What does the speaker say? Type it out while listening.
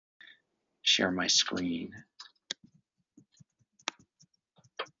share my screen.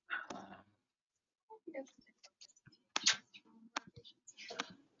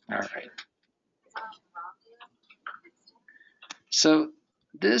 All right. So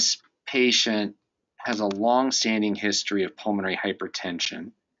this patient has a long-standing history of pulmonary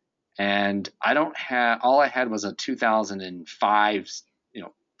hypertension, and all I had was a 2005,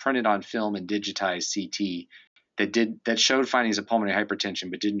 printed on film and digitized CT that showed findings of pulmonary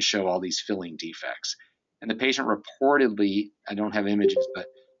hypertension, but didn't show all these filling defects. And the patient reportedly, I don't have images, but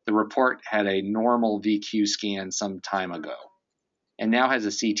the report had a normal VQ scan some time ago, and now has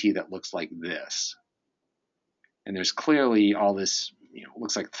a CT that looks like this. And there's clearly all this,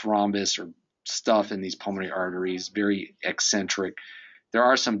 looks like thrombus or stuff in these pulmonary arteries, very eccentric. There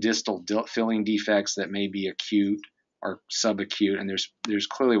are some distal filling defects that may be acute or subacute, and there's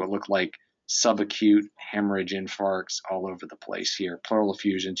clearly what look like subacute hemorrhage infarcts all over the place here. Pleural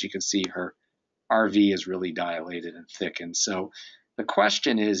effusions, you can see her RV is really dilated and thickened. So the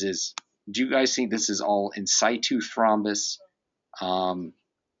question is do you guys think this is all in situ thrombus?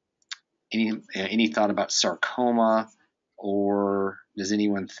 Any thought about sarcoma, or does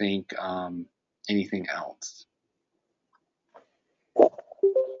anyone think anything else?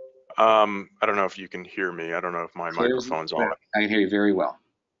 I don't know if you can hear me. I don't know if my microphone's on. I can hear you very well.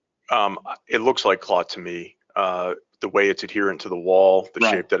 It looks like clot to me. The way it's adherent to the wall, the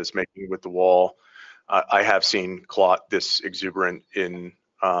shape that it's making with the wall. I have seen clot this exuberant in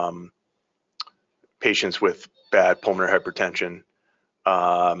patients with bad pulmonary hypertension.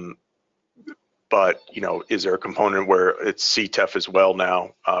 But is there a component where it's CTEPH as well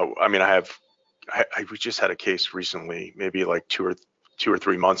now? I mean, we just had a case recently, maybe like two or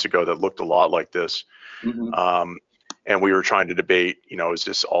 3 months ago, that looked a lot like this. Mm-hmm. And we were trying to debate, is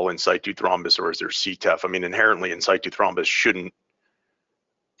this all in situ thrombus or is there CTEPH? I mean, inherently in situ thrombus shouldn't.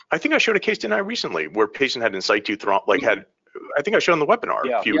 I think I showed a case, didn't I, recently, where a patient had in situ thrombus, I think I showed on the webinar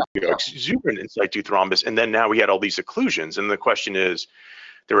a few weeks ago, exuberant in situ thrombus, and then now we had all these occlusions. And the question is,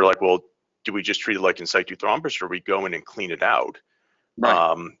 they were like, well, do we just treat it like in situ thrombus, or we go in and clean it out?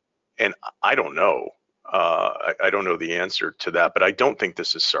 Right. And I don't know. I don't know the answer to that, but I don't think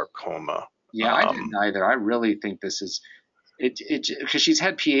this is sarcoma. Yeah, I didn't either. I really think this is because she's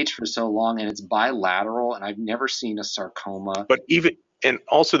had PH for so long, and it's bilateral, and I've never seen a sarcoma. But and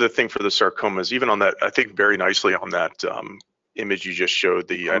also the thing for the sarcomas, even on that, I think very nicely on that image you just showed,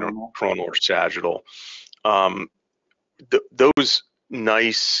 the coronal or sagittal, those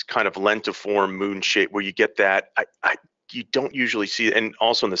nice kind of lentiform moon shape where you get that, you don't usually see it. And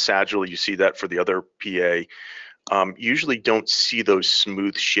also in the sagittal, you see that for the other PA. Usually don't see those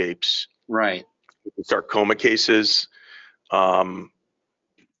smooth shapes. Right. Sarcoma cases. There's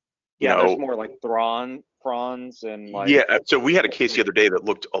more like fronds and like. Yeah, so we had a case the other day that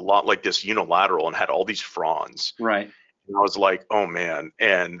looked a lot like this unilateral and had all these fronds. Right. And I was like, oh man.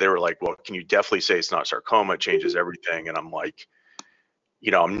 And they were like, well, can you definitely say it's not sarcoma? It changes everything. And I'm like,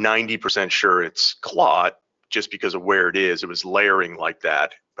 I'm 90% sure it's clot just because of where it is. It was layering like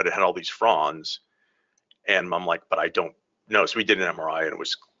that, but it had all these fronds. And I'm like, but I don't know. So we did an MRI and it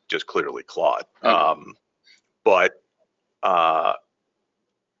was just clearly clot. Okay.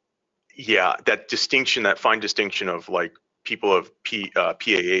 That distinction, that fine distinction of like people of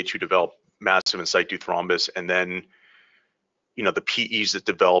PAH who develop massive in situ thrombus, and then, the PEs that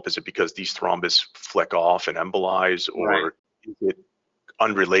develop, is it because these thrombus fleck off and embolize, or is it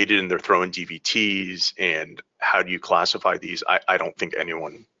unrelated and they're throwing DVTs? And how do you classify these? I don't think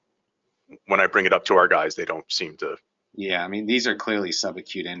anyone, when I bring it up to our guys, they don't seem to. Yeah, I mean, these are clearly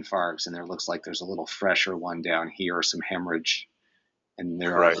subacute infarcts, and there looks like there's a little fresher one down here, or some hemorrhage, and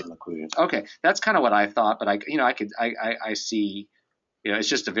there are some occlusions. Okay, that's kind of what I thought, but I see, it's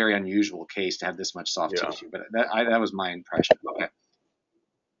just a very unusual case to have this much soft tissue, but that was my impression. Okay,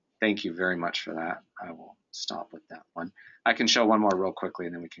 thank you very much for that. I will stop with that one. I can show one more real quickly,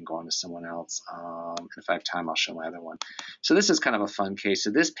 and then we can go on to someone else. If I have time, I'll show my other one. So this is kind of a fun case. So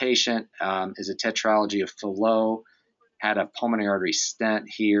this patient is a Tetralogy of Fallot, had a pulmonary artery stent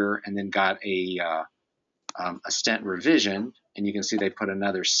here, and then got a stent revision, and you can see they put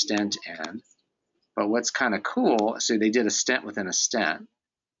another stent in. But what's kind of cool, so they did a stent within a stent,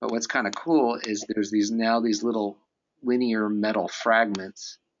 but what's kind of cool is there's these little linear metal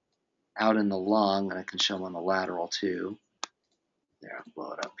fragments out in the lung, and I can show them on the lateral too. There, I'll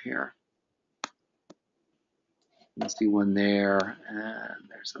blow it up here. You see one there, and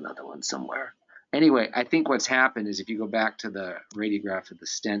there's another one somewhere. Anyway, I think what's happened is if you go back to the radiograph of the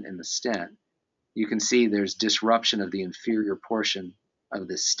stent and the stent, you can see there's disruption of the inferior portion of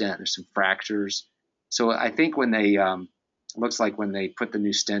the stent. There's some fractures. So I think when they It looks like when they put the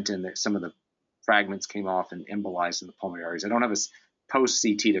new stent in, that some of the fragments came off and embolized in the pulmonary arteries. I don't have a post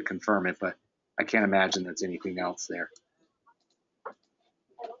CT to confirm it, but I can't imagine there's anything else there.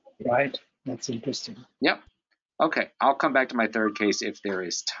 Right, that's interesting. Yep. Okay, I'll come back to my third case if there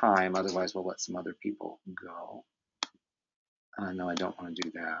is time. Otherwise, we'll let some other people go. No, I don't want to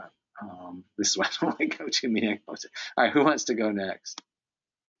do that. This is why I don't like go to meeting. All right, who wants to go next?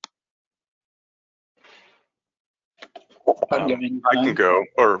 I'm going. I can go,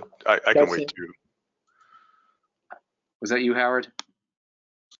 or I can wait too. Was that you, Howard?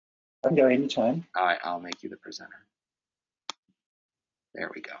 I can go anytime. All right, I'll make you the presenter. There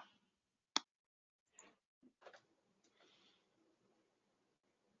we go.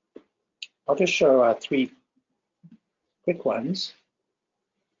 I'll just show 3 quick ones.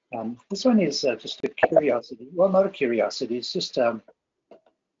 This one is just a curiosity. Well, not a curiosity. It's just,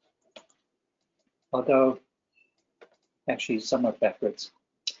 although actually somewhat backwards.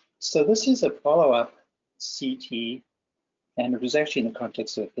 So this is a follow-up CT, and it was actually in the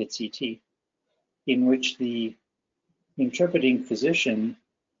context of a PET CT, in which the interpreting physician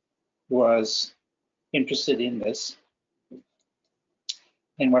was interested in this.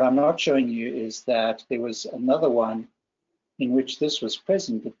 And what I'm not showing you is that there was another one in which this was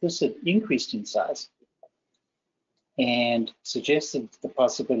present, but this had increased in size and suggested the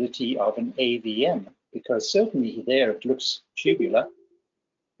possibility of an AVM, because certainly there it looks tubular,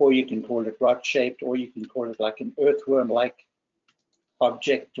 or you can call it rod-shaped, or you can call it like an earthworm-like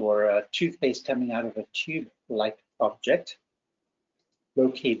object, or a toothpaste coming out of a tube-like object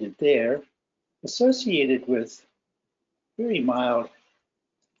located there, associated with very mild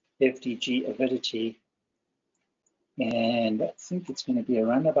FDG avidity, and I think it's going to be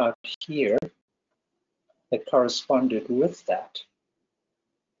around about here that corresponded with that.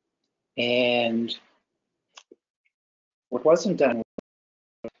 And what wasn't done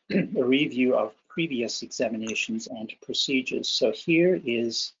was a review of previous examinations and procedures. So here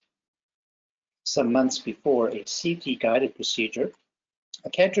is some months before a CT guided procedure. I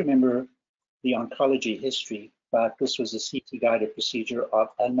can't remember the oncology history, but this was a CT guided procedure of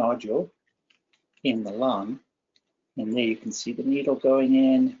a nodule in the lung. And there you can see the needle going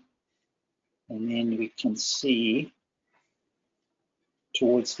in. And then we can see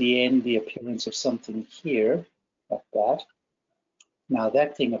towards the end the appearance of something here, like that. Now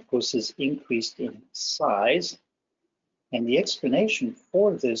that thing, of course, is increased in size. And the explanation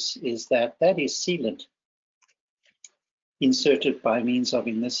for this is that that is sealant inserted by means of,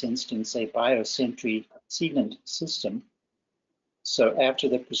 in this instance, a biosentry sealant system. So after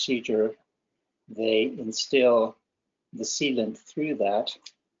the procedure, they instill the sealant through that,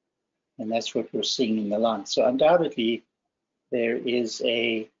 and that's what we're seeing in the lung. So undoubtedly, there is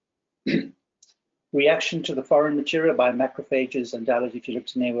a reaction to the foreign material by macrophages. Undoubtedly, if you look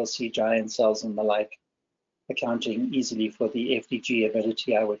to there, we'll see giant cells and the like, accounting easily for the FDG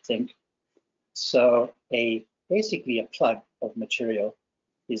ability, I would think. So basically a plug of material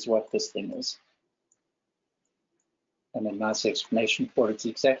is what this thing is. And a nice explanation for it. It's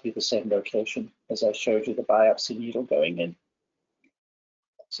exactly the same location as I showed you the biopsy needle going in.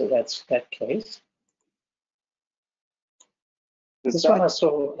 So that's that case. This one I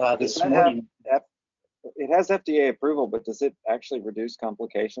saw this morning. It has FDA approval, but does it actually reduce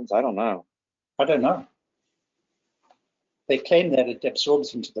complications? I don't know. I don't know. They claim that it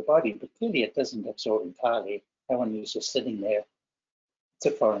absorbs into the body, but clearly it doesn't absorb entirely. That one is just sitting there. It's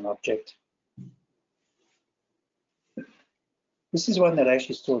a foreign object. This is one that I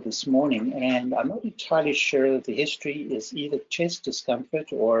actually saw this morning, and I'm not entirely sure that the history is either chest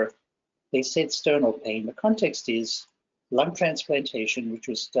discomfort or they said sternal pain. The context is lung transplantation, which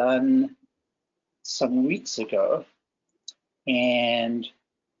was done some weeks ago, and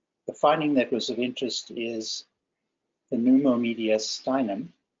the finding that was of interest is the Pneumomediastinum.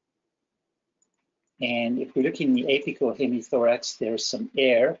 And if we look in the apical hemithorax, there's some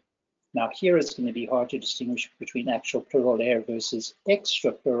air. Now here it's going to be hard to distinguish between actual pleural air versus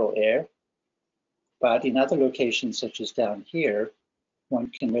extrapleural air. But in other locations, such as down here, one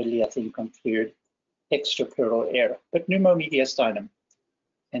can readily, I think, conclude extrapleural air, but Pneumomediastinum.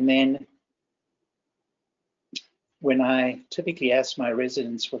 And then when I typically ask my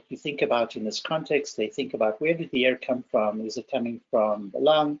residents what you think about in this context, they think about where did the air come from? Is it coming from the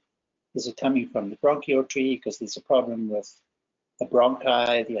lung? Is it coming from the bronchial tree? Because there's a problem with the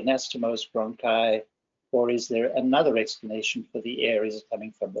bronchi, the anastomose bronchi, or is there another explanation for the air? Is it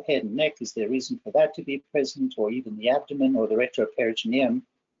coming from the head and neck? Is there a reason for that to be present, or even the abdomen or the retroperitoneum?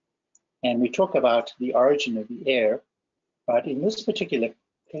 And we talk about the origin of the air, but in this particular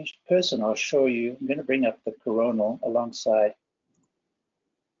person, I'll show you, I'm going to bring up the coronal alongside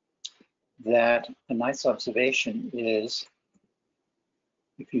that. A nice observation is,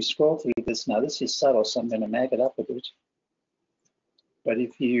 if you scroll through this, now this is subtle, so I'm going to mag it up a bit. But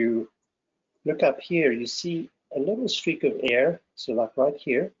if you look up here, you see a little streak of air, so like right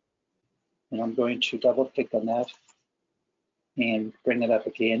here, and I'm going to double click on that and bring it up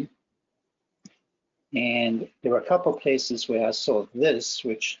again. And there were a couple places where I saw this,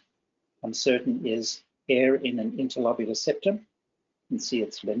 which I'm certain is air in an interlobular septum. You can see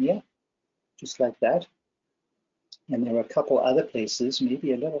it's linear, just like that. And there were a couple other places,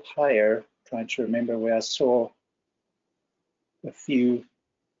 maybe a little higher, trying to remember where I saw a few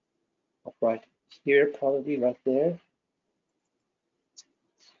right here, probably right there.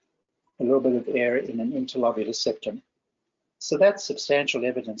 A little bit of air in an interlobular septum. So that's substantial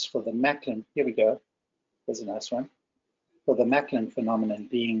evidence for the Macklin. Here we go. There's a nice one. For the Macklin phenomenon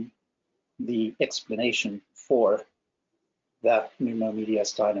being the explanation for the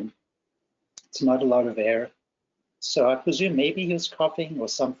Pneumomediastinum. It's not a lot of air. So I presume maybe he was coughing or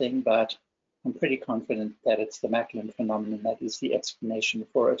something, but I'm pretty confident that it's the Macklin phenomenon that is the explanation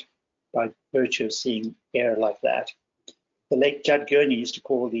for it by virtue of seeing air like that. The late Judd Gurney used to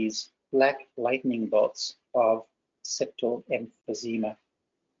call these black lightning bolts of septal emphysema.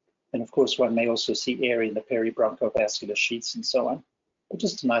 And of course, one may also see air in the peribronchovascular sheaths and so on. But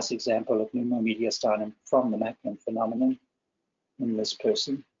just a nice example of Pneumomediastinum from the Macklin phenomenon in this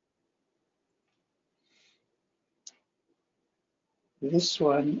person. This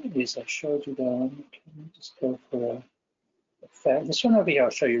one is, I showed you down. Can I just go for a fan? This one over here, I'll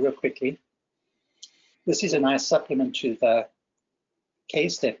show you real quickly. This is a nice supplement to the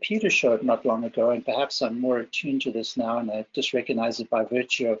case that Peter showed not long ago, and perhaps I'm more attuned to this now, and I just recognize it by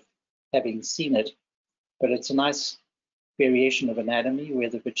virtue of having seen it. But it's a nice variation of anatomy where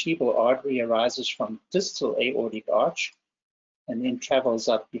the vertebral artery arises from distal aortic arch and then travels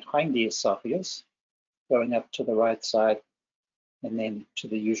up behind the esophagus, going up to the right side and then to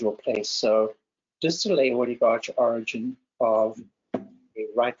the usual place. So distal aortic arch origin of a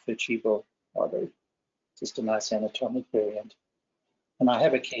right vertebral artery. Just a nice anatomic variant. And I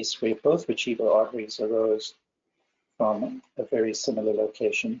have a case where both vertebral arteries arose from a very similar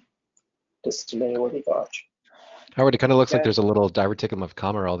location, distal aortic arch. Howard, it kind of looks like there's a little diverticum of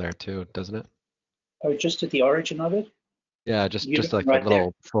Kammerer there too, doesn't it? Oh, just at the origin of it? Yeah, just like right a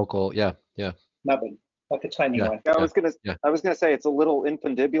little focal, yeah. Nubbin, like a tiny one. Yeah, I was gonna say it's a little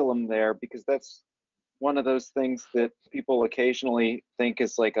infundibulum there, because that's one of those things that people occasionally think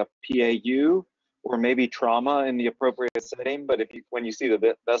is like a PAU or maybe trauma in the appropriate setting. But when you see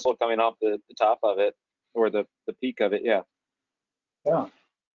the vessel coming off the top of it or the peak of it, yeah.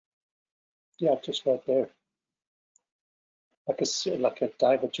 Yeah, just right there. Like a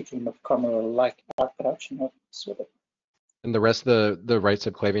diverticulum of Kammerer, like outpouch, you know, sort of. And the rest of the right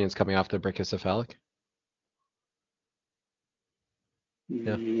subclavian is coming off the brachiocephalic?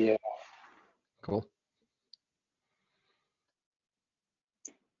 Yeah. Cool.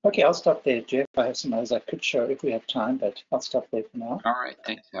 Okay, I'll stop there, Jeff. I have some others I could show if we have time, but I'll stop there for now. All right,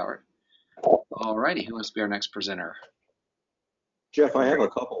 thanks, Howard. All righty, who wants to be our next presenter? Jeff, I have a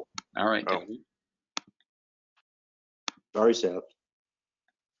couple. All right, Oh. David. Sorry, Seth.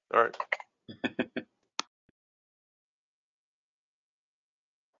 All right.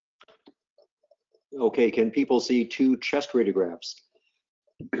 Okay, can people see two chest radiographs?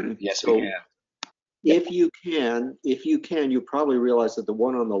 Yes, So, we can. If you can, you probably realize that the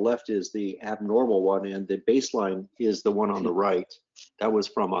one on the left is the abnormal one and the baseline is the one on the right. That was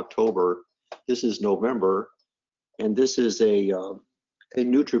from October. This is November, and this is a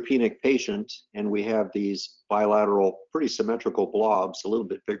neutropenic patient, and we have these bilateral, pretty symmetrical blobs, a little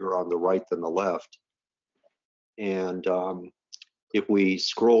bit bigger on the right than the left. And if we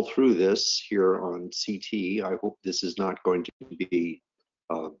scroll through this here on CT, I hope this is not going to be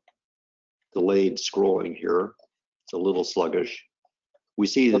delayed scrolling here. It's a little sluggish. We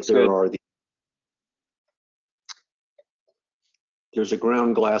see that there's a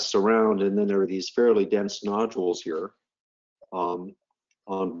ground glass surround, and then there are these fairly dense nodules here on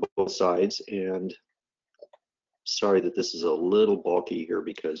both sides. And sorry that this is a little bulky here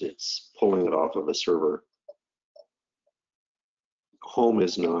because it's pulling it off of a server. Home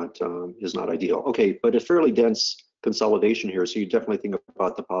is not ideal. Okay, but a fairly dense consolidation here, so you definitely think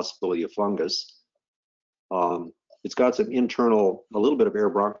about the possibility of fungus. It's got some internal, a little bit of air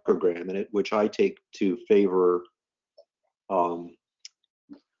bronchogram in it, which I take to favor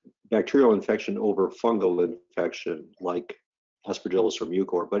bacterial infection over fungal infection, like Aspergillus or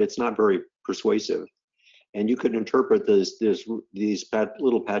Mucor, but it's not very persuasive. And you could interpret these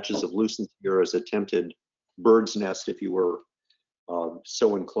little patches of lucence here as attempted bird's nest if you were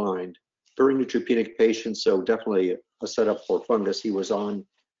so inclined. Very neutropenic patient, so definitely a setup for fungus. He was on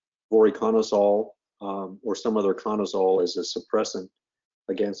voriconazole or some other conazole as a suppressant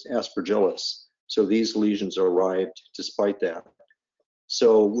against aspergillus. So these lesions arrived despite that.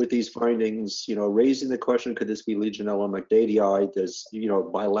 So with these findings, raising the question, could this be Legionella macdadii? Does,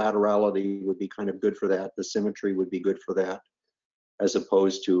 bilaterality would be kind of good for that. The symmetry would be good for that, as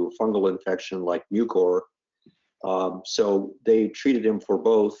opposed to fungal infection like mucor. So they treated him for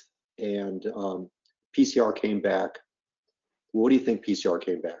both, and PCR came back. What do you think PCR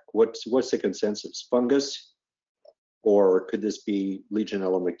came back? What's the consensus? Fungus, or could this be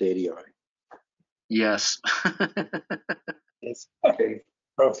Legionella macdadii? Yes. Yes. Okay.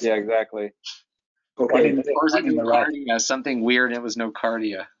 Both. Yeah, exactly. Okay. Or is it One in the right. cardia? Something weird and it was no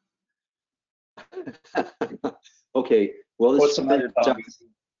cardia. Okay. Well, What's some other fungus?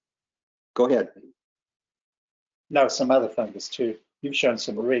 Go ahead. No, some other fungus too. You've shown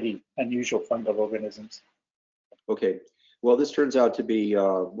some really unusual fungal organisms. Okay. Well, this turns out to be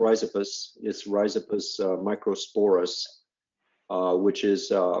Rhizopus. It's Rhizopus microsporus, which is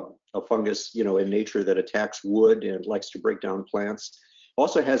a fungus, in nature that attacks wood and likes to break down plants.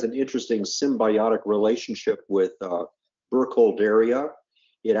 Also has an interesting symbiotic relationship with Burkholderia.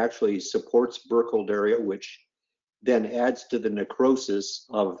 It actually supports Burkholderia, which then adds to the necrosis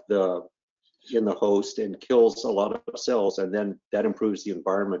in the host and kills a lot of cells, and then that improves the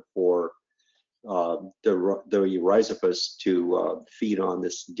environment for the Rhizopus to feed on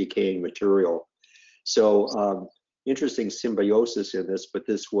this decaying material. So interesting symbiosis in this, but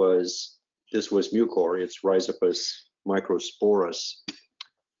this was mucor. It's Rhizopus microsporus.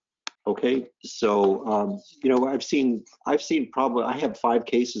 Okay, so I've seen probably, I have 5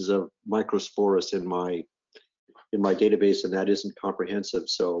 cases of microsporus in my database, and that isn't comprehensive.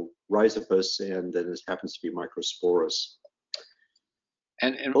 So Rhizopus, and then this happens to be microsporus.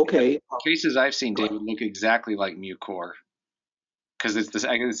 And okay, cases I've seen, David, look exactly like mucor, because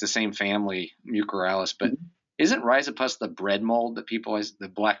I guess it's the same family, Mucoralis. But isn't Rhizopus the bread mold that people always, the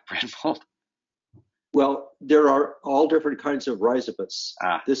black bread mold? Well, there are all different kinds of Rhizopus.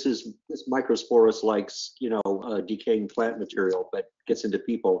 Ah. This microsporus likes, decaying plant material, but gets into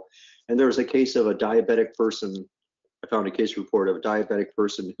people. And there was a case of a diabetic person. I found a case report of a diabetic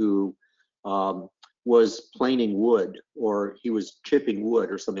person who was planing wood, or he was chipping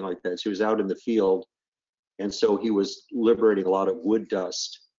wood or something like that. So he was out in the field, and so he was liberating a lot of wood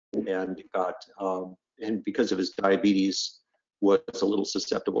dust, and got and because of his diabetes was a little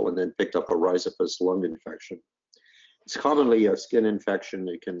susceptible, and then picked up a Rhizopus lung infection. It's commonly a skin infection.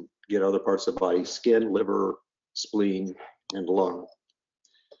 It can get other parts of the body: skin, liver, spleen, and lung.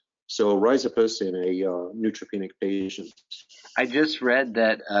 So Rhizopus in a neutropenic patient. I just read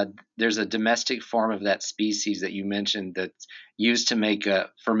that there's a domestic form of that species that you mentioned that's used to make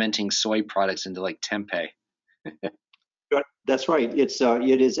fermenting soy products into like tempeh. That's right.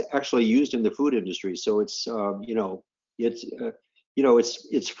 It is actually used in the food industry. So it's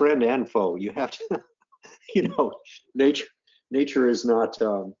it's friend and foe. You have to, nature is not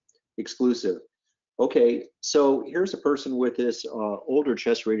exclusive. Okay, so here's a person with this older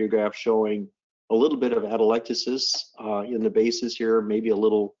chest radiograph showing a little bit of atelectasis in the bases here, maybe a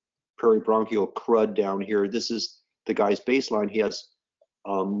little peribronchial crud down here. This is the guy's baseline. He has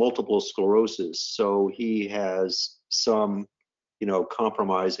multiple sclerosis, so he has some,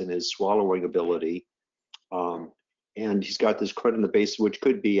 compromise in his swallowing ability, and he's got this crud in the base, which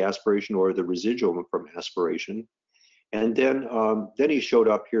could be aspiration or the residuum from aspiration. And then he showed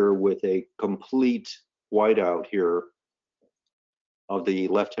up here with a complete whiteout here of the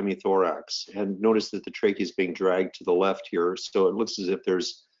left hemithorax. And notice that the trachea is being dragged to the left here. So it looks as if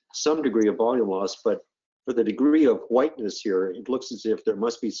there's some degree of volume loss, but for the degree of whiteness here, it looks as if there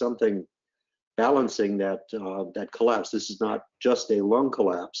must be something balancing that collapse. This is not just a lung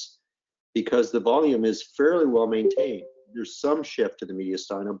collapse, because the volume is fairly well maintained. There's some shift to the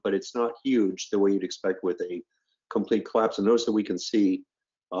mediastinum, but it's not huge the way you'd expect with a complete collapse. And notice that we can see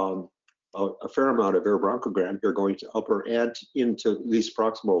a fair amount of air bronchogram here going to upper and into least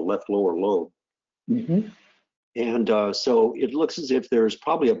proximal left lower lobe. Mm-hmm. And so it looks as if there's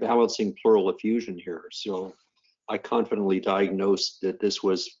probably a balancing pleural effusion here. So I confidently diagnosed that this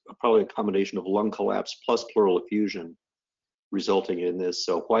was probably a combination of lung collapse plus pleural effusion, resulting in this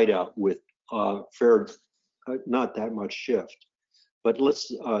whiteout with fair, not that much shift. But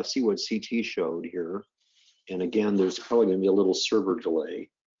let's see what CT showed here. And again, there's probably going to be a little server delay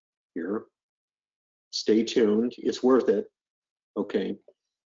here. Stay tuned. It's worth it. Okay.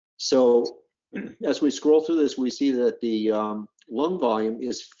 So as we scroll through this, we see that the lung volume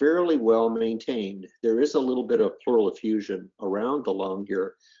is fairly well maintained. There is a little bit of pleural effusion around the lung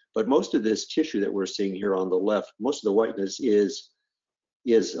here, but most of this tissue that we're seeing here on the left, most of the whiteness is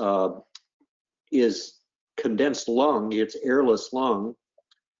condensed lung. It's airless lung,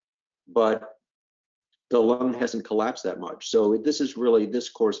 but the lung hasn't collapsed that much. So this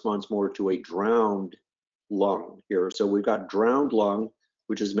corresponds more to a drowned lung here. So we've got drowned lung,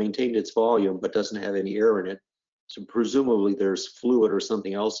 which has maintained its volume but doesn't have any air in it. So presumably there's fluid or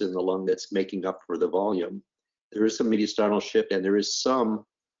something else in the lung that's making up for the volume. There is some mediastinal shift and there is some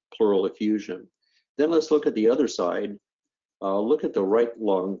pleural effusion. Then let's look at the other side. Look at the right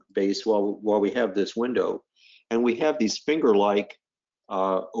lung base while we have this window. And we have these finger-like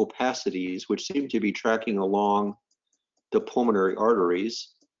opacities, which seem to be tracking along the pulmonary arteries.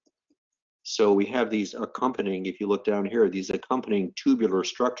 So we have these accompanying, if you look down here, these accompanying tubular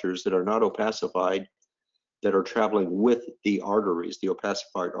structures that are not opacified, that are traveling with the arteries, the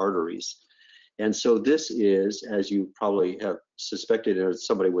opacified arteries. And so this is, as you probably have suspected, as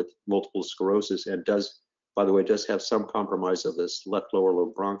somebody with multiple sclerosis, and does, by the way, does have some compromise of this left lower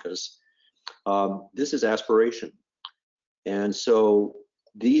lobe bronchus. This is aspiration. And so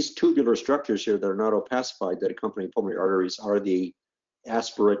these tubular structures here that are not opacified that accompany pulmonary arteries are the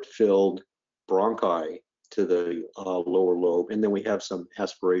aspirate-filled bronchi to the lower lobe. And then we have some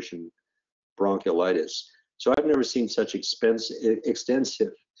aspiration bronchiolitis. So I've never seen such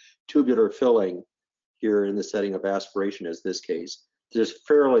extensive tubular filling here in the setting of aspiration as this case. There's a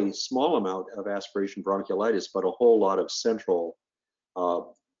fairly small amount of aspiration bronchiolitis, but a whole lot of central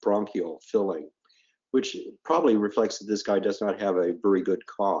bronchial filling, which probably reflects that this guy does not have a very good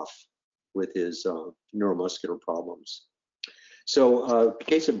cough with his neuromuscular problems. So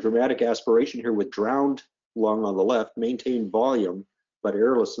case of dramatic aspiration here with drowned lung on the left, maintained volume, but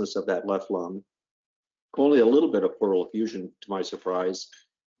airlessness of that left lung. Only a little bit of pleural effusion, to my surprise,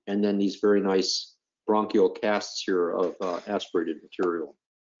 and then these very nice bronchial casts here of aspirated material.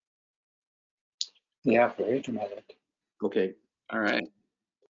 Yeah, very dramatic. Okay. All right.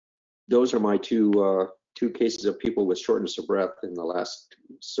 Those are my two cases of people with shortness of breath in the last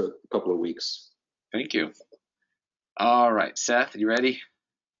couple of weeks. Thank you. All right, Seth, you ready?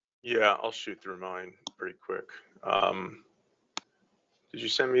 Yeah, I'll shoot through mine pretty quick. Did you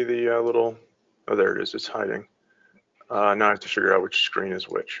send me the little? Oh, there it is. It's hiding. Now I have to figure out which screen is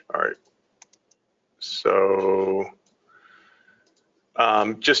which. All right. So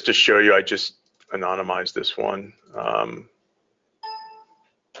just to show you, I just anonymized this one.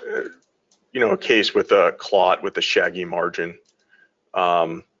 You know, a case with a clot with a shaggy margin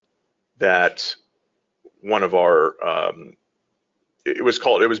that one of our, it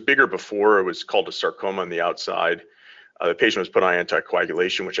was bigger before, it was called a sarcoma on the outside. The patient was put on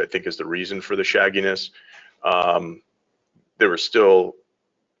anticoagulation, which I think is the reason for the shagginess. There was still,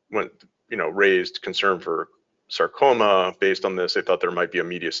 raised concern for sarcoma based on this. They thought there might be a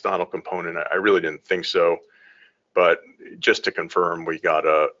mediastinal component. I really didn't think so, but just to confirm, we got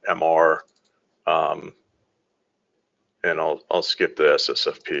a MR, and I'll skip the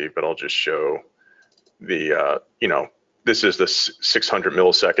SSFP, but I'll just show the, this is the 600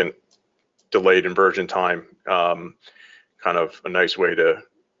 millisecond delayed inversion time. Kind of a nice way to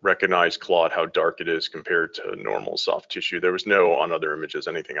recognize clot, how dark it is compared to normal soft tissue. There was no, on other images,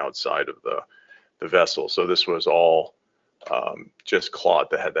 anything outside of the vessel. So this was all just clot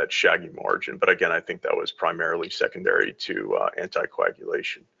that had that shaggy margin. But again, I think that was primarily secondary to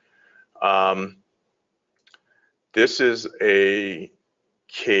anticoagulation. This is a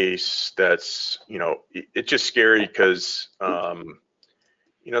case that's, it's just scary because,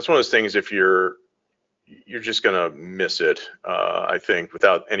 it's one of those things, if you're just gonna miss it, I think,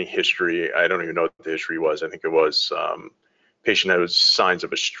 without any history. I don't even know what the history was. I think it was patient had signs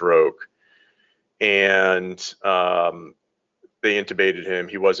of a stroke, and they intubated him.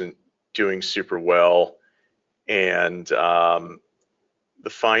 He wasn't doing super well, and the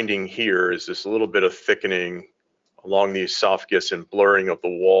finding here is this little bit of thickening along the esophagus and blurring of the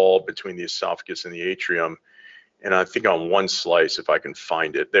wall between the esophagus and the atrium. And I think on one slice, if I can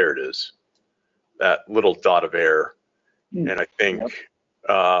find it, there it is, that little dot of air. And I think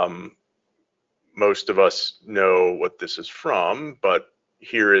most of us know what this is from, but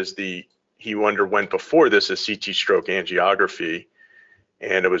here is he underwent before this a CT stroke angiography,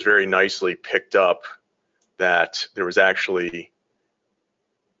 and it was very nicely picked up that there was actually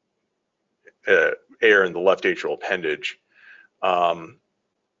air in the left atrial appendage.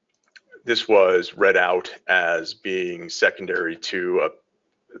 This was read out as being secondary to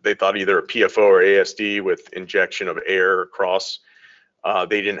they thought either a PFO or ASD with injection of air across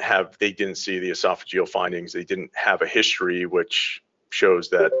They didn't see the esophageal findings. They didn't have a history, which shows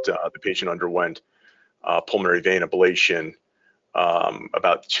that the patient underwent pulmonary vein ablation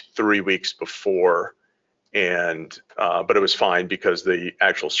about 3 weeks before, and but it was fine because the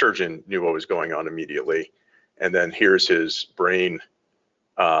actual surgeon knew what was going on immediately. And then here's his brain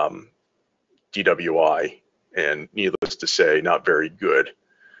DWI, and needless to say, not very good.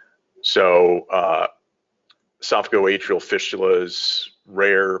 So esophageal fistulas,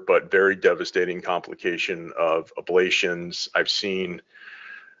 rare but very devastating complication of ablations. I've seen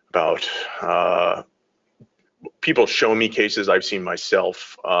about, people show me cases, I've seen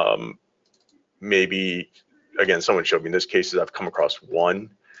myself, maybe, again, someone showed me in this cases, I've come across one.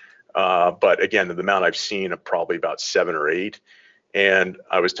 But again, the amount I've seen are probably about 7 or 8. And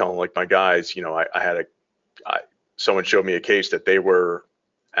I was telling like my guys, you know, someone showed me a case that they were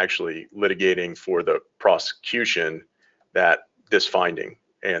actually litigating for the prosecution that this finding,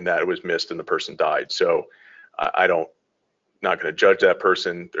 and that it was missed and the person died. So not going to judge that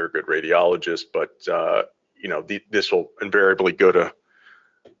person. They're a good radiologist, but you know, this will invariably go to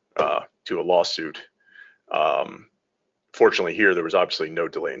a lawsuit. Fortunately here, there was obviously no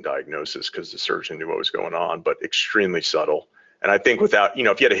delay in diagnosis because the surgeon knew what was going on, but extremely subtle. And I think without, you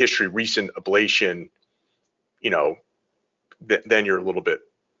know, if you had a history, recent ablation, you know, then you're a little bit,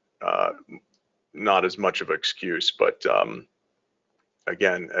 not as much of an excuse, but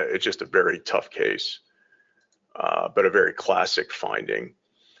again, it's just a very tough case, but a very classic finding.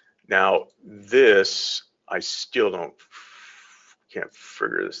 Now this, I still can't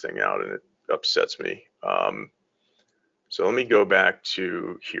figure this thing out, and it upsets me. So let me go back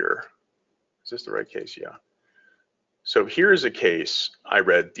to here. Is this the right case? Yeah. So here's a case I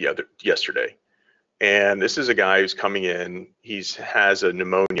read yesterday. And this is a guy who's coming in, has a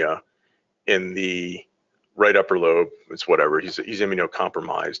pneumonia in the right upper lobe. It's whatever, he's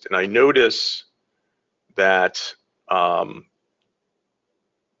immunocompromised. And I notice that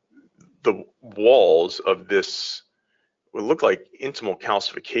the walls of this would look like intimal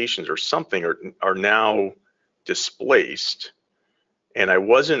calcifications or something are now displaced. And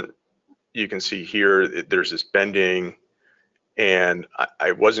you can see here, there's this bending, and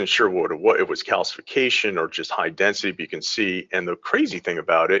I wasn't sure what it was, calcification or just high density, but you can see. And the crazy thing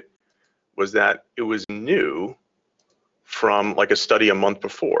about it was that it was new from like a study a month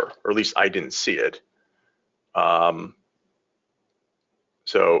before, or at least I didn't see it.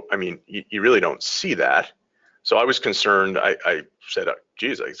 So, I mean, you really don't see that. So I was concerned. I said,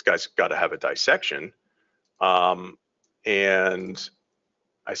 geez, this guy's got to have a dissection. And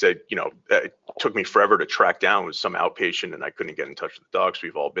I said, you know, it took me forever to track down with some outpatient, and I couldn't get in touch with the docs.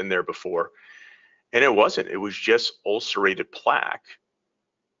 We've all been there before. And it wasn't, it was just ulcerated plaque.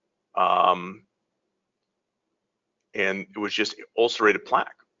 And it was just ulcerated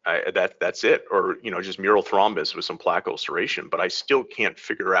plaque. That's it. Or, you know, just mural thrombus with some plaque ulceration. But I still can't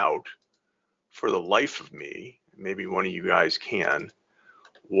figure out, for the life of me, maybe one of you guys can,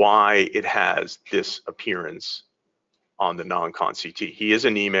 why it has this appearance on the non-con CT. He is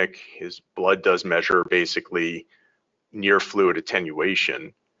anemic. His blood does measure basically near fluid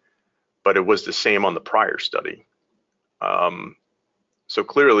attenuation, but it was the same on the prior study. So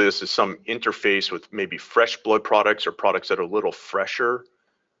clearly this is some interface with maybe fresh blood products or products that are a little fresher,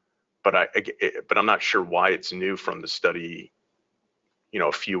 but I'm not sure why it's new from the study, you know,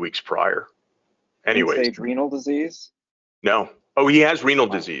 a few weeks prior. Anyways. Stage renal disease? No. Oh, he has renal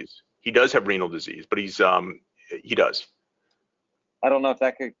disease. He does have renal disease, but he does. I don't know if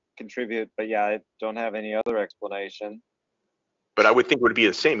that could contribute, but yeah, I don't have any other explanation. But I would think it would be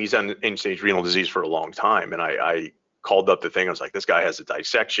the same. He's on end-stage renal disease for a long time, and I called up the thing. I was like, this guy has a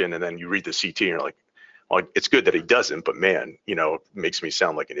dissection, and then you read the CT, and you're like, well, it's good that he doesn't, but man, you know, it makes me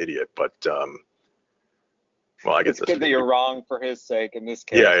sound like an idiot. But well, I guess it's good that you're wrong for his sake in this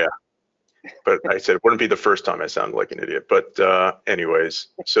case. Yeah. But I said it wouldn't be the first time I sounded like an idiot. But anyways,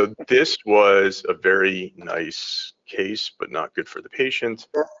 so this was a very nice case, but not good for the patient.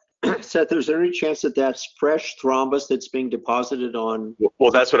 Seth, is there any chance that that's fresh thrombus that's being deposited on?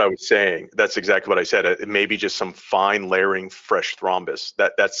 Well, that's what I was saying. That's exactly what I said. It may be just some fine layering fresh thrombus.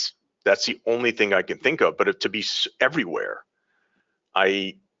 That's the only thing I can think of. But to be everywhere,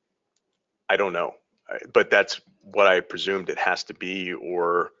 I don't know. But that's what I presumed it has to be,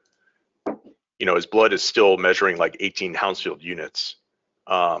 or you know, his blood is still measuring like 18 Hounsfield units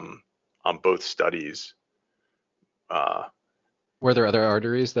on both studies. Were there other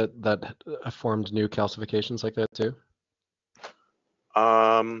arteries that formed new calcifications like that too?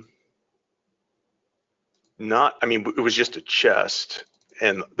 Not, I mean, it was just a chest,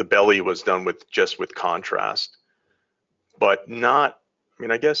 and the belly was done with just with contrast, but not I mean,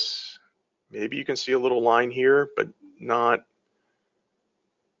 I guess maybe you can see a little line here, but not,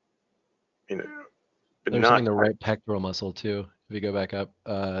 you know, but There's not. something in the right pectoral muscle too. If you go back up,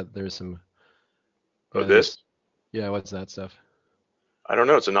 there's some. Oh, Yeah, this? Yeah, what's that stuff? I don't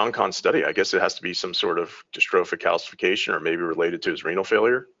know. It's a non-con study. I guess it has to be some sort of dystrophic calcification or maybe related to his renal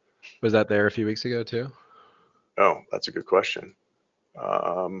failure. Was that there a few weeks ago too? Oh, that's a good question.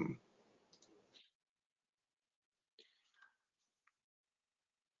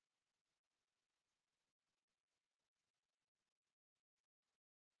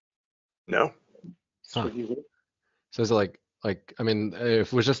 No. Huh. So you would- So is it like I mean,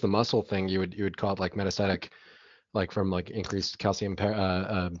 if it was just the muscle thing, you would call it like metastatic, like from like increased calcium.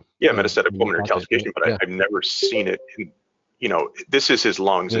 Yeah, metastatic in the pulmonary prostate, right? calcification, but Yeah, I've never seen it in, you know, this is his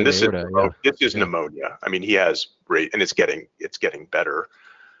lungs in and the this aorta, yeah. this is Yeah. pneumonia. I mean, he has and it's getting better.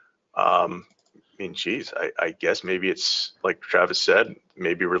 I mean, geez, I guess maybe it's like Travis said,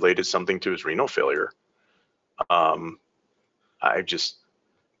 maybe related something to his renal failure.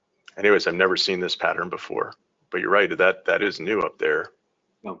 Anyways, I've never seen this pattern before, but you're right, that is new up there.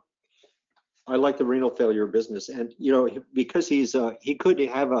 No. I like the renal failure business, and you know, because he could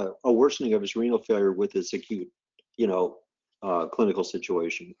have a worsening of his renal failure with his acute, you know, clinical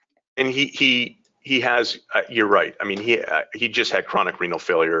situation. And he has, you're right. I mean, he just had chronic renal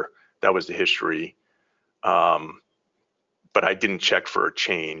failure. That was the history. But I didn't check for a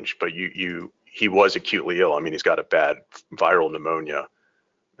change, but he was acutely ill. I mean, he's got a bad viral pneumonia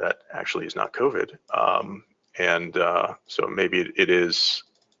that actually is not COVID. So maybe it is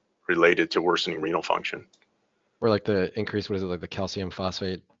related to worsening renal function. Or like the increase, what is it, like the calcium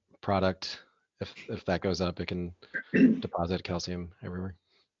phosphate product? If that goes up, it can deposit calcium everywhere.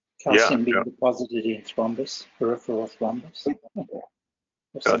 Calcium being deposited in thrombus, peripheral thrombus.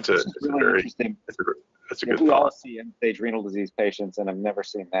 That's a really interesting. That's a good we thought. all see end-stage renal disease patients, and I've never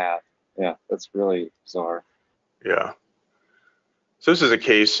seen that. Yeah, that's really bizarre. Yeah. So this is a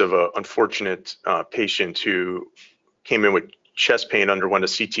case of an unfortunate patient who came in with chest pain, underwent a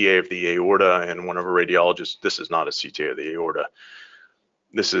CTA of the aorta, and one of our radiologists, this is not a CTA of the aorta.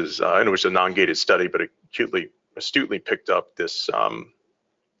 This is, and it was a non-gated study, but astutely picked up this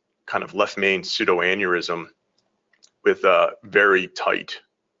kind of left main pseudoaneurysm with a very,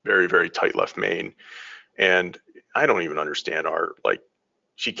 very tight left main. And I don't even understand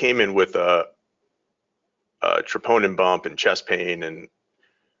she came in with a troponin bump and chest pain, and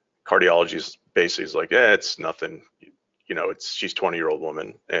cardiologist basically is like, yeah, it's nothing. You know, she's 20-year-old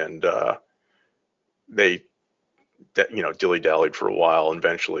woman, and they, dilly-dallied for a while. And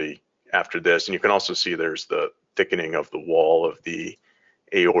eventually, after this, and you can also see there's the thickening of the wall of the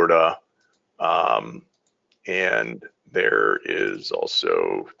aorta, and there is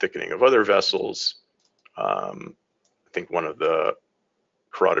also thickening of other vessels. I think one of the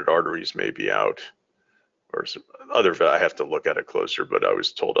carotid arteries may be out, or some other. I have to look at it closer, but I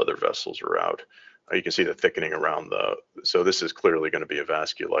was told other vessels are out. You can see the thickening around so this is clearly going to be a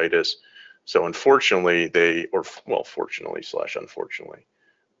vasculitis. So unfortunately, fortunately / unfortunately,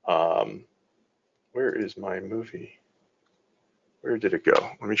 where is my movie? Where did it go?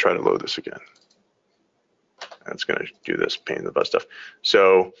 Let me try to load this again. That's going to do this pain in the butt stuff.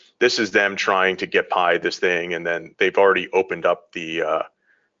 So this is them trying to get by this thing, and then they've already opened up the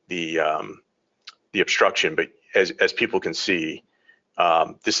obstruction. But as people can see,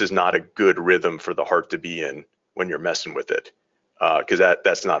 this is not a good rhythm for the heart to be in when you're messing with it, because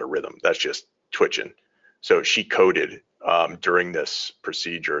that's not a rhythm. That's just twitching. So she coded during this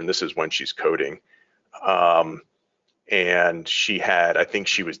procedure, and this is when she's coding. And I think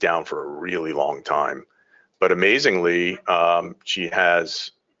she was down for a really long time. But amazingly, she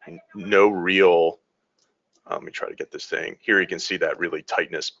has no real, let me try to get this thing. Here you can see that really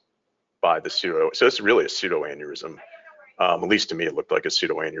tightness by the pseudo. So it's really a pseudoaneurysm. At least to me, it looked like a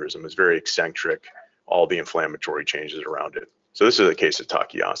pseudoaneurysm. It's very eccentric, all the inflammatory changes around it. So this is a case of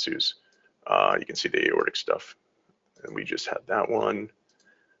Takayasu's. You can see the aortic stuff. And we just had that one.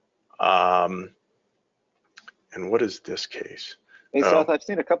 And what is this case? Hey, Seth, I've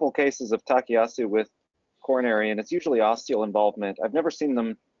seen a couple of cases of Takayasu with coronary, and it's usually ostial involvement. I've never seen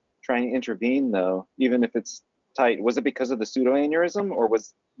them trying to intervene, though, even if it's tight. Was it because of the pseudoaneurysm, or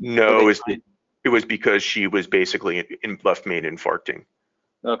was? No, it was because she was basically in left main infarcting.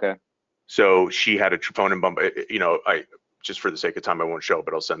 Okay. So she had a troponin bump. You know, just for the sake of time, I won't show,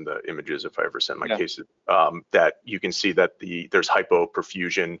 but I'll send the images if I ever send my cases. That you can see that there's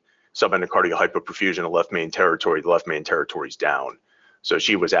hypoperfusion, subendocardial hypoperfusion in the left main territory. The left main territory is down. So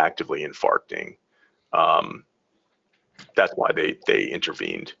she was actively infarcting. That's why they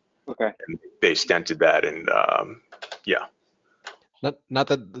intervened. Okay. And they stented that, and yeah. Not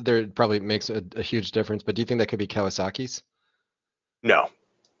that there probably makes a huge difference, but do you think that could be Kawasaki's? No,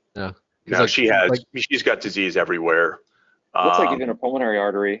 No. no, Like, she's got disease everywhere. Looks like even a pulmonary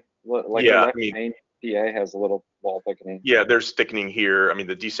artery, like the Yeah, left main PA has a little wall thickening. yeah, there's thickening here. I mean,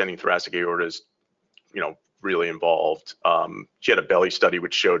 the descending thoracic aorta is, really involved. She had a belly study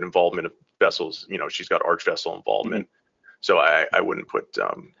which showed involvement of vessels. She's got arch vessel involvement. So I wouldn't put,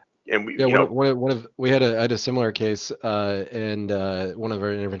 and we, yeah, I had a similar case, and one of our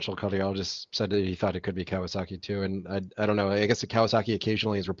interventional cardiologists said that he thought it could be Kawasaki too. And I don't know. I guess the Kawasaki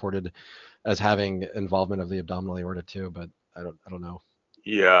occasionally is reported as having involvement of the abdominal aorta too, but I don't know.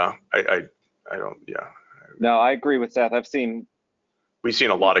 yeah, I don't, yeah. No, I agree with Seth. We've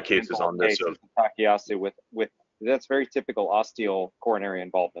seen a lot of cases on this. Of Takayasu with that's very typical osteal coronary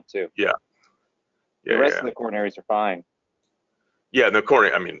involvement too. Yeah. The rest of the coronaries are fine. Yeah, the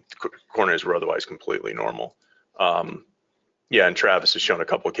coronaries were otherwise completely normal. Yeah, and Travis has shown a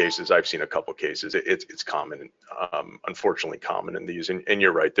couple of cases. I've seen a couple of cases. It's common, unfortunately common in these. And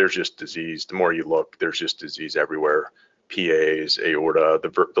you're right, there's just disease. The more you look, there's just disease everywhere. PAs, aorta,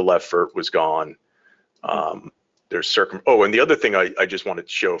 the left vert was gone. There's and the other thing I just wanted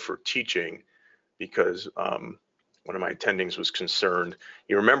to show for teaching, because one of my attendings was concerned.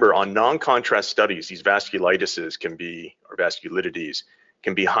 You remember on non-contrast studies, these vasculitises or vasculitides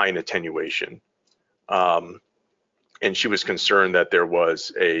can be high in attenuation. And she was concerned that there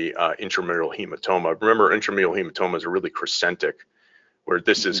was a intramural hematoma. Remember, intramural hematomas are really crescentic, where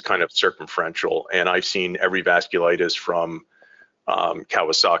this is kind of circumferential. And I've seen every vasculitis from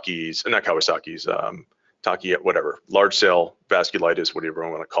large cell vasculitis, whatever you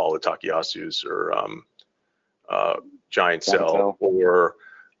want to call it, Takayasu's, or giant cell, or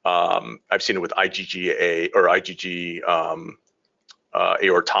I've seen it with IgG or IgG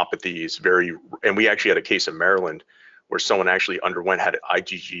aortopathies. And we actually had a case in Maryland where someone actually had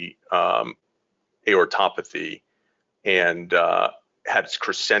IgG aortopathy and had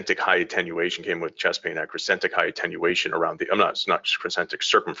crescentic high attenuation, came with chest pain, had crescentic high attenuation around it's not just crescentic,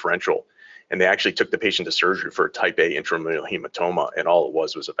 circumferential. And they actually took the patient to surgery for a type A intramural hematoma, and all it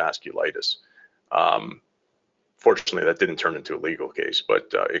was a vasculitis. Fortunately, that didn't turn into a legal case,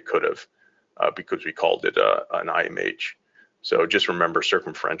 but it could have, because we called it an IMH. So just remember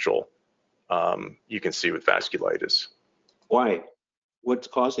circumferential, you can see with vasculitis. Why? What's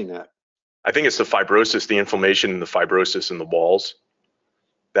causing that? I think it's the fibrosis, the inflammation and the fibrosis in the walls.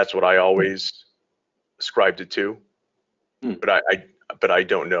 That's what I always ascribed it to. But I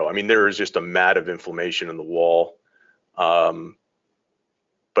don't know. I mean, there is just a mat of inflammation in the wall. But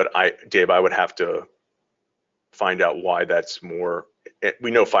Dave, I would have to find out why that's more.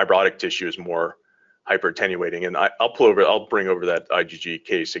 We know fibrotic tissue is more hyperattenuating, and I'll bring over that IgG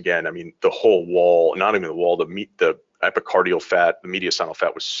case again. I mean, the whole wall, not even the wall, the epicardial fat, the mediastinal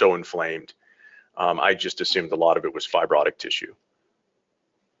fat was so inflamed. I just assumed a lot of it was fibrotic tissue.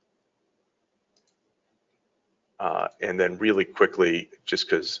 And then really quickly, just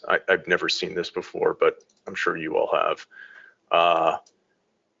because I've never seen this before, but I'm sure you all have.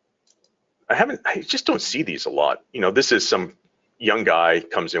 I just don't see these a lot. This is some young guy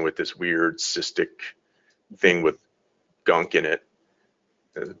comes in with this weird cystic thing with gunk in it,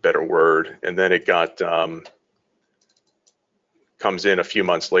 a better word. And then it comes in a few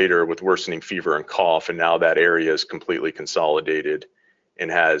months later with worsening fever and cough. And now that area is completely consolidated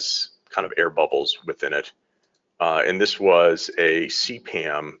and has kind of air bubbles within it. And this was a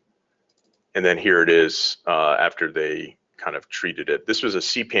CPAM. And then here it is after they kind of treated it. This was a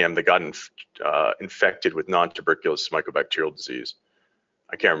CPAM that got infected with non-tuberculous mycobacterial disease.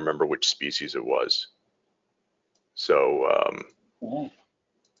 I can't remember which species it was. So, we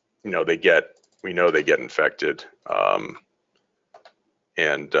know they get infected.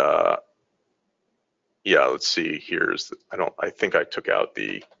 Yeah, let's see, I think I took out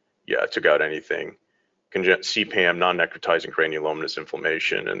anything. CPAM, non-necrotizing granulomatous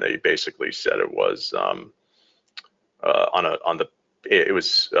inflammation, and they basically said it was it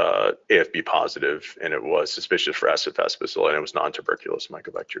was AFB positive, and it was suspicious for acid fast bacilli, and it was non-tuberculous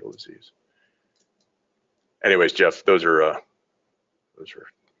mycobacterial disease. Anyways, Jeff, those are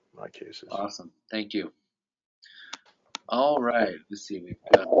my cases. Awesome, thank you. All right, let's see, we've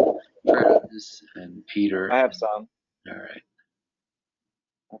got Travis and Peter. I have some. All right.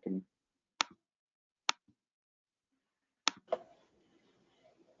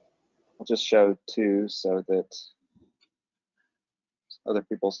 I'll just show two so that other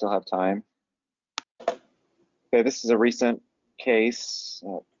people still have time. Okay, this is a recent case,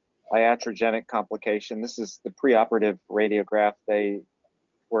 iatrogenic complication. This is the preoperative radiograph. They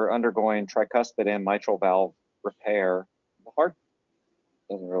were undergoing tricuspid and mitral valve repair. The heart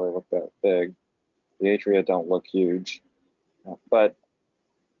doesn't really look that big. The atria don't look huge, but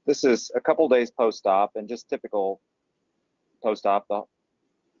this is a couple days post-op, and just typical post-op. The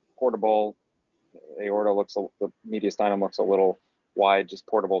portable aorta looks, the mediastinum looks a little wide, just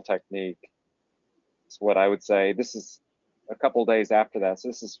portable technique. That's what I would say. This is a couple days after that. So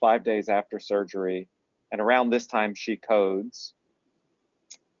this is 5 days after surgery. And around this time she codes.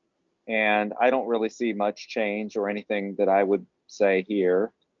 And I don't really see much change or anything that I would say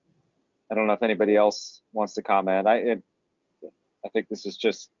here. I don't know if anybody else wants to comment. I think this is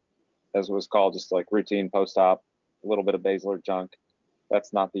just, as it was called, just like routine post-op, a little bit of basilar junk.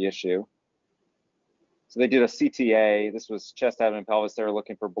 That's not the issue. So they did a CTA. This was chest, abdomen, pelvis. They were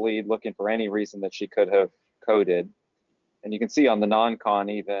looking for bleed, looking for any reason that she could have coded. And you can see on the non-con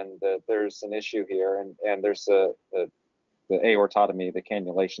even that there's an issue here, and there's the aortotomy, the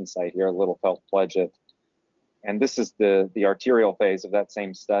cannulation site here, a little felt pledget. And this is the arterial phase of that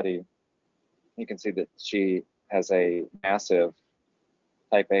same study. You can see that she has a massive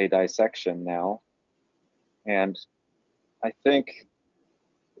type A dissection now. And I think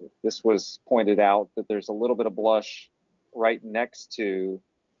this was pointed out that there's a little bit of blush right next to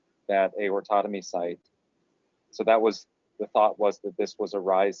that aortotomy site. So that was, the thought was that this was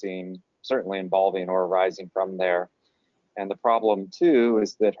arising, certainly involving or arising from there. And the problem too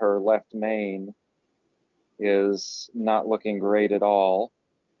is that her left main is not looking great at all.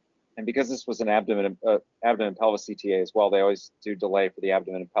 And because this was an abdomen pelvis CTA as well, they always do delay for the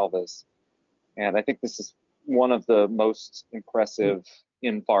abdomen and pelvis. And I think this is one of the most impressive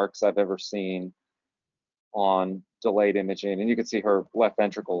infarcts I've ever seen on delayed imaging. And you can see her left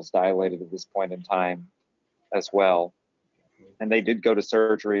ventricle is dilated at this point in time as well. And they did go to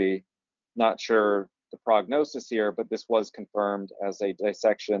surgery, not sure the prognosis here, but this was confirmed as a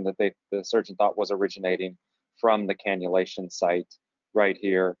dissection that the surgeon thought was originating from the cannulation site right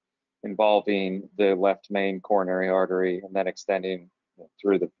here, involving the left main coronary artery and then extending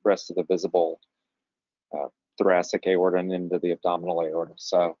through the rest of the visible thoracic aorta and into the abdominal aorta.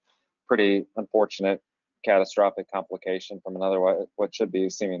 So pretty unfortunate catastrophic complication from another what should be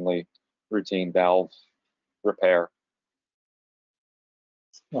seemingly routine valve repair.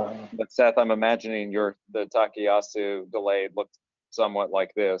 But Seth, I'm imagining the Takayasu delayed looked somewhat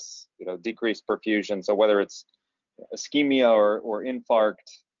like this, decreased perfusion. So whether it's ischemia or infarct,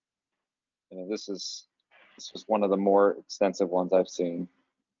 this was one of the more extensive ones I've seen.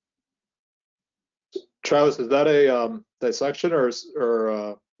 Travis, is that a dissection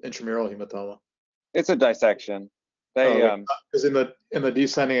or intramural hematoma? It's a dissection. Because in the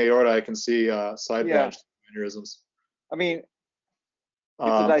descending aorta, I can see side branch aneurysms. I mean,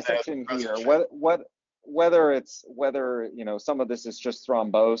 it's a dissection here. Whether some of this is just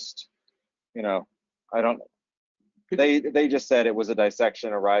thrombosed, I don't. They just said it was a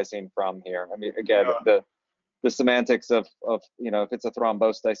dissection arising from here. I mean, again, the semantics of if it's a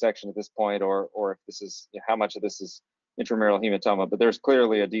thrombosed dissection at this point, or if this is how much of this is intramural hematoma, but there's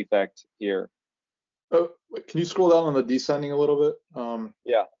clearly a defect here. Oh, can you scroll down on the descending a little bit?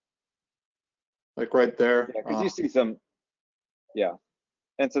 Yeah. Like right there. Yeah, because you see some. Yeah.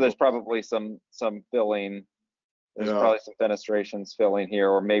 And so there's probably some filling. There's probably some fenestrations filling here,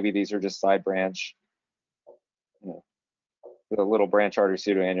 or maybe these are just side branch, the little branch artery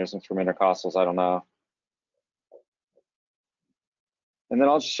pseudoaneurysms from intercostals. I don't know. And then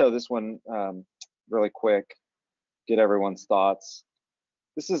I'll just show this one really quick, get everyone's thoughts.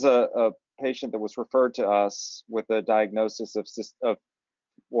 This is a patient that was referred to us with a diagnosis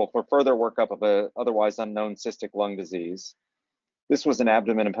for further workup of a otherwise unknown cystic lung disease. This was an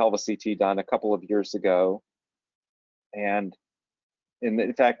abdomen and pelvis CT done a couple of years ago. And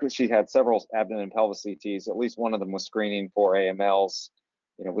in fact, she had several abdomen and pelvis CTs. At least one of them was screening for AMLs,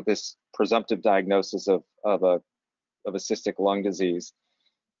 with this presumptive diagnosis of a cystic lung disease.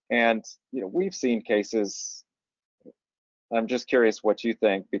 And we've seen cases. I'm just curious what you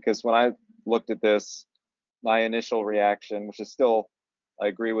think, because when I looked at this, my initial reaction, which is still, I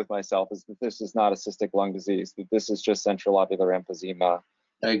agree with myself, is that this is not a cystic lung disease, that this is just central lobular emphysema.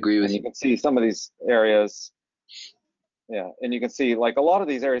 I agree with you. You can see some of these areas, and you can see like a lot of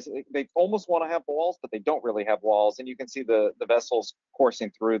these areas, they almost want to have walls, but they don't really have walls, and you can see the vessels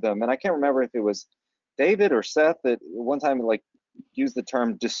coursing through them. And I can't remember if it was David or Seth that one time used the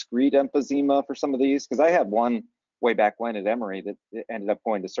term discrete emphysema for some of these, because I had one way back when at Emory that ended up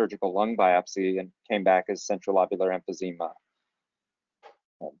going to surgical lung biopsy and came back as central lobular emphysema.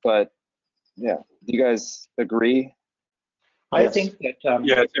 But do you guys agree? I think that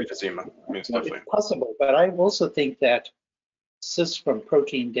it's emphysema. I mean, it's definitely it's possible, but I also think that cysts from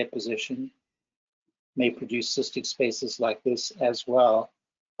protein deposition may produce cystic spaces like this as well.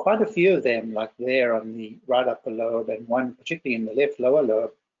 quite a few of them, like there on the right upper lobe, and one particularly in the left lower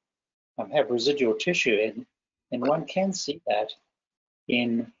lobe, have residual tissue, and one can see that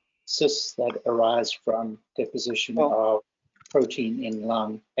in cysts that arise from deposition of protein in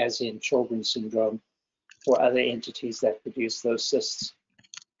lung, as in Sjogren's syndrome or other entities that produce those cysts.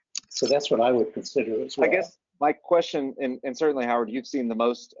 So that's what I would consider as well. I guess my question, and certainly Howard, you've seen the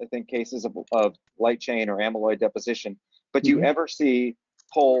most, I think, cases of light chain or amyloid deposition, but do you ever see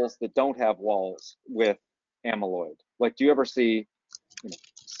holes that don't have walls with amyloid? Like, do you ever see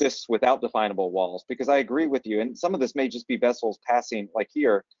cysts without definable walls? Because I agree with you, and some of this may just be vessels passing, like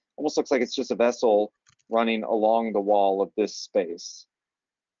here, almost looks like it's just a vessel running along the wall of this space.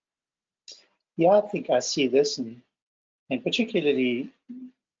 Yeah, I think I see this, and particularly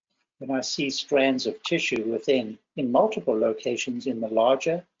when I see strands of tissue within, in multiple locations in the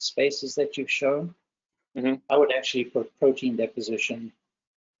larger spaces that you've shown, I would actually put protein deposition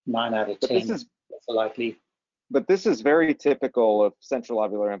 9 out of 10. That's likely. But this is very typical of central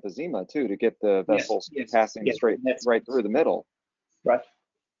lobular emphysema too, to get the vessels passing right through the middle. Right.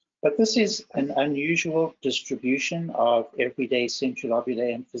 But this is an unusual distribution of everyday central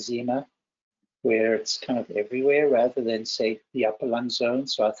lobular emphysema, where it's kind of everywhere rather than, say, the upper lung zone.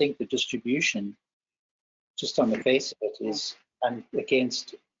 So I think the distribution, just on the face of it, is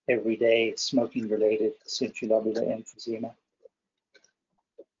against everyday smoking-related central lobular emphysema.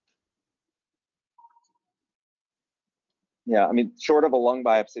 Yeah, I mean, short of a lung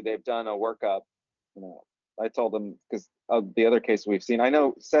biopsy, they've done a workup. I told them, because of the other case we've seen, I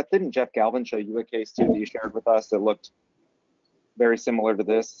know, Seth, didn't Jeff Galvin show you a case too that you shared with us that looked very similar to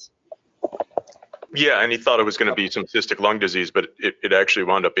this? Yeah, and he thought it was going to be some cystic lung disease, but it actually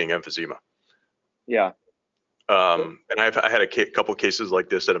wound up being emphysema. Yeah. And I had a couple cases like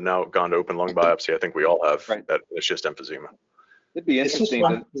this that have now gone to open lung biopsy. I think we all have. Right. That it's just emphysema. It'd be interesting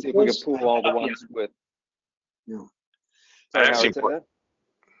to see if we could pool all the ones with. Yeah. I just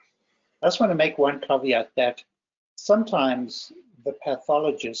want to make one caveat that sometimes the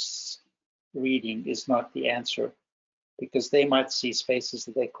pathologist's reading is not the answer, because they might see spaces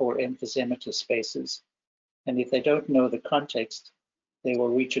that they call emphysematous spaces. And if they don't know the context, they will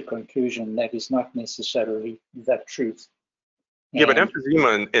reach a conclusion that is not necessarily the truth. Yeah, but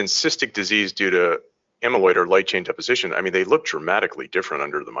emphysema and cystic disease due to amyloid or light chain deposition, I mean, they look dramatically different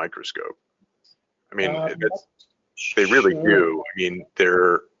under the microscope. I mean, they really do. I mean,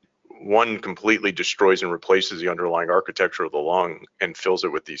 one completely destroys and replaces the underlying architecture of the lung and fills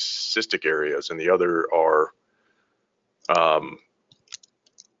it with these cystic areas, and the other are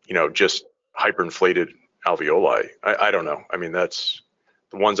just hyperinflated alveoli. I don't know. I mean, that's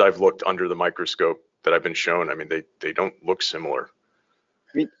the ones I've looked under the microscope that I've been shown. I mean, they don't look similar.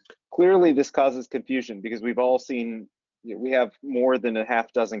 I mean, clearly this causes confusion, because we've all seen, we have more than a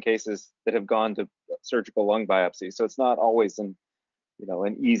half dozen cases that have gone to surgical lung biopsy. So it's not always an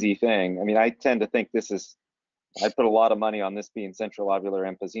easy thing. I mean, I tend to think I put a lot of money on this being central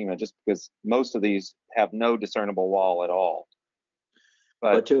lobular emphysema, just because most of these have no discernible wall at all.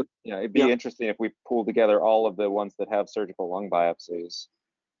 But it'd be interesting if we pulled together all of the ones that have surgical lung biopsies.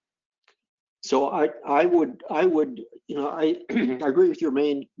 So I would I agree with your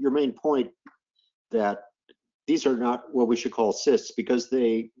main point that these are not what we should call cysts,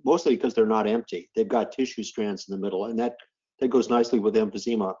 mostly because they're not empty. They've got tissue strands in the middle, and that goes nicely with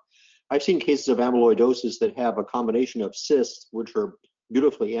emphysema. I've seen cases of amyloidosis that have a combination of cysts, which are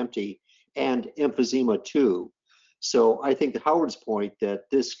beautifully empty, and emphysema too. So I think Howard's point that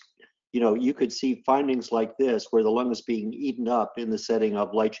this, you could see findings like this where the lung is being eaten up in the setting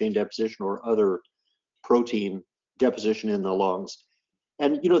of light chain deposition or other protein deposition in the lungs.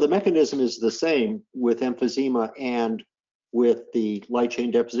 And, the mechanism is the same with emphysema and with the light chain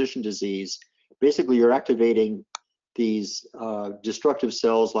deposition disease. Basically, you're activating these destructive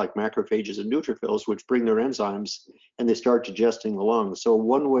cells like macrophages and neutrophils, which bring their enzymes, and they start digesting the lung. So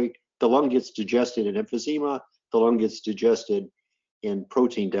one way the lung gets digested in emphysema, the lung gets digested in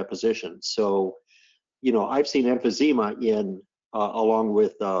protein deposition. So, I've seen emphysema along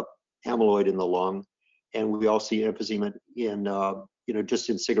with amyloid in the lung, and we all see emphysema in, just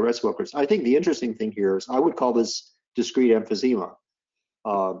in cigarette smokers. I think the interesting thing here is I would call this discrete emphysema.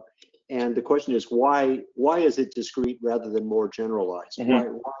 And the question is, why is it discrete rather than more generalized? Why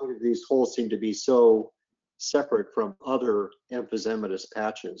do these holes seem to be so separate from other emphysematous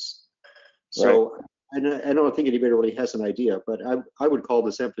patches? So I don't think anybody really has an idea, but I would call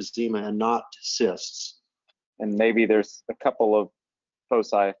this emphysema and not cysts. And maybe there's a couple of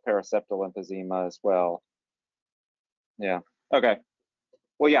foci of paraseptal emphysema as well. Yeah. Okay.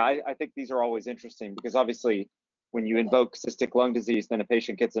 Well, yeah, I think these are always interesting, because obviously when you invoke cystic lung disease, then a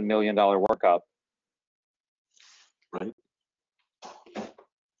patient gets $1 million workup. Right.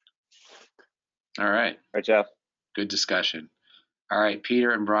 All right. Right, Jeff? Good discussion. All right,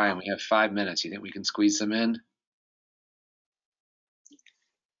 Peter and Brian, we have 5 minutes. You think we can squeeze them in?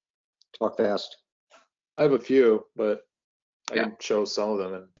 Talk fast. I have a few, but I Yeah. can show some of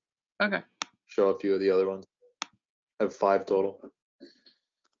them and Okay. show a few of the other ones. I have 5 total.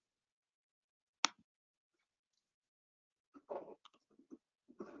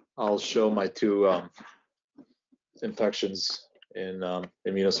 I'll show my 2 infections in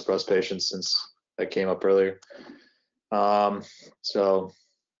immunosuppressed patients since that came up earlier. So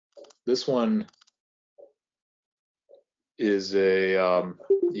this one is a young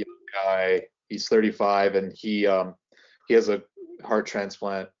guy. He's 35 and he has a heart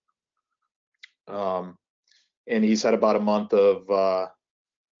transplant. And he's had about a month of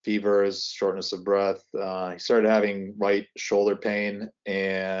fevers, shortness of breath. He started having right shoulder pain,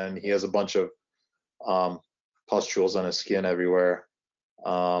 and he has a bunch of pustules on his skin everywhere,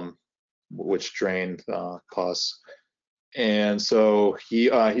 which drained pus. And so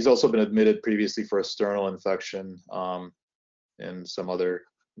he's also been admitted previously for a sternal infection and some other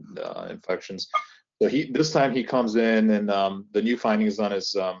infections. So this time he comes in, and the new findings on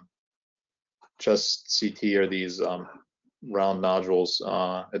his chest CT are these round nodules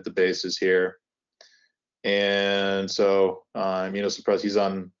at the bases here. And so immunosuppressed, he's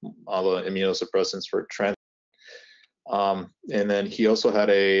on all the immunosuppressants for transplant. And then he also had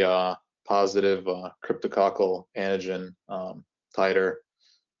a positive cryptococcal antigen titer.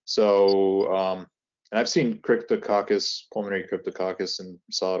 So, and I've seen cryptococcus, pulmonary cryptococcus in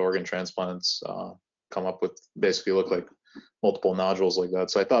solid organ transplants come up with basically look like multiple nodules like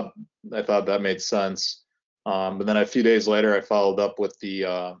that. So I thought that made sense. But then a few days later, I followed up with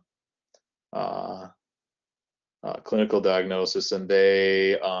the clinical diagnosis, and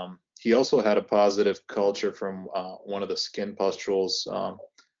he also had a positive culture from one of the skin pustules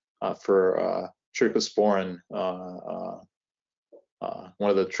for Trichosporon, one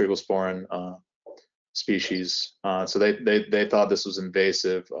of the Trichosporon species. So they thought this was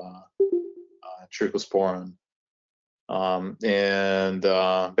invasive Trichosporon. And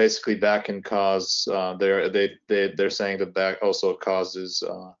basically that can cause they're saying that also causes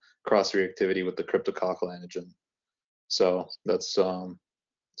cross reactivity with the cryptococcal antigen. So that's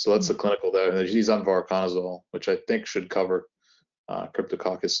the clinical there. He's on voriconazole, which I think should cover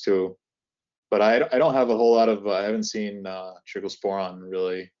cryptococcus too. But I don't have a whole lot of I haven't seen Trichosporon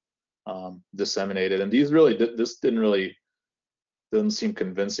really disseminated, and these really this doesn't seem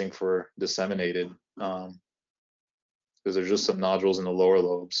convincing for disseminated. Because there's just some nodules in the lower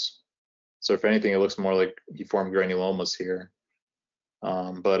lobes. So if anything, it looks more like he formed granulomas here.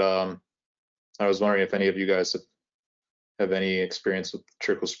 But I was wondering if any of you guys have any experience with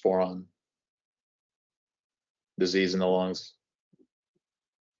Trichosporon disease in the lungs.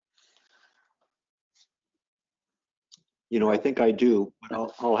 You know, I think I do,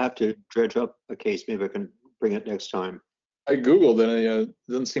 but I'll have to dredge up a case. Maybe I can bring it next time. I Googled and it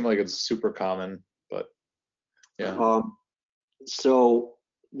doesn't seem like it's super common, but yeah. So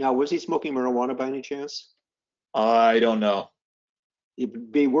now, was he smoking marijuana by any chance? I don't know.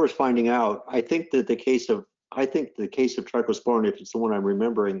 It'd be worth finding out. I think the case of Trichosporon, if it's the one I'm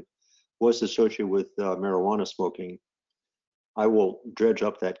remembering, was associated with marijuana smoking. I will dredge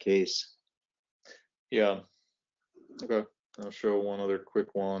up that case. Yeah. Okay. I'll show one other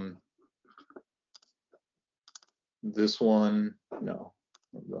quick one. This one, no.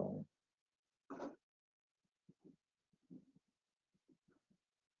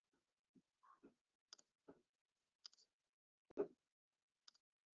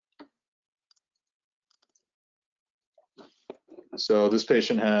 So this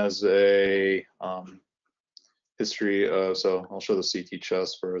patient has a history of, so I'll show the CT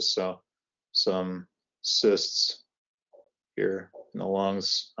chest first. So some cysts here in the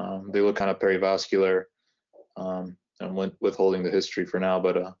lungs. They look kind of perivascular. I'm withholding the history for now,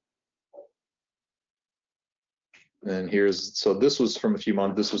 but and so this was from a few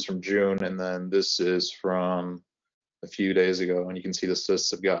months, this was from June, and then this is from a few days ago, and you can see the cysts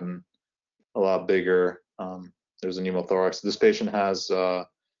have gotten a lot bigger. There's a pneumothorax. This patient has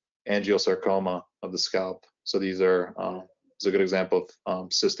angiosarcoma of the scalp. So these are it's a good example of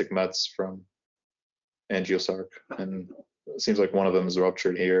cystic mets from angiosarc, and it seems like one of them is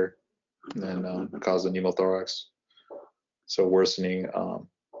ruptured here and caused a pneumothorax. So worsening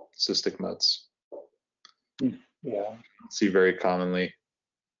cystic mets. Yeah. See very commonly.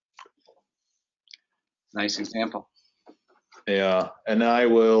 Nice example. Yeah, and I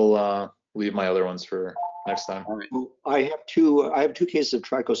will leave my other ones for next time. All right. Well, I have two cases of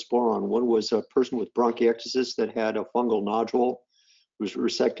trichosporon. One was a person with bronchiectasis that had a fungal nodule, was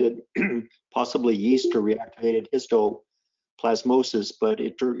resected, possibly yeast or reactivated histoplasmosis, but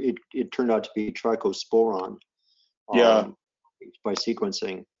it turned out to be trichosporon. Yeah. By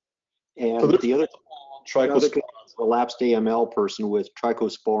sequencing. So And the other trichosporon. case was a lapsed AML person with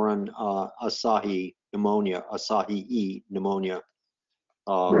trichosporon Asahi pneumonia, Asahi E pneumonia,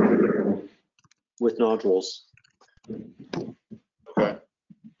 with nodules. Okay.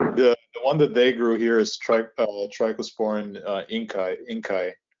 The one that they grew here is Trichosporon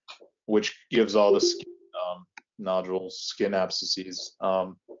incae, which gives all the skin nodules, skin abscesses.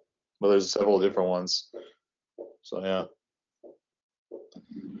 But there's several different ones. So yeah.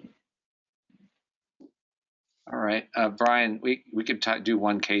 All right, Brian, we could do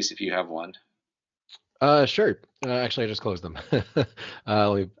one case if you have one. Sure. Actually, I just closed them.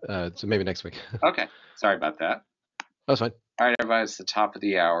 So maybe next week. Okay, sorry about that. That's fine. All right, everybody, it's the top of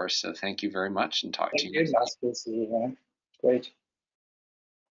the hour, so thank you very much, and talk to Thank you you, next Master. Great.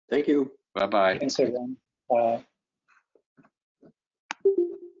 Thank you. week. Bye-bye. Thanks, everyone. Bye.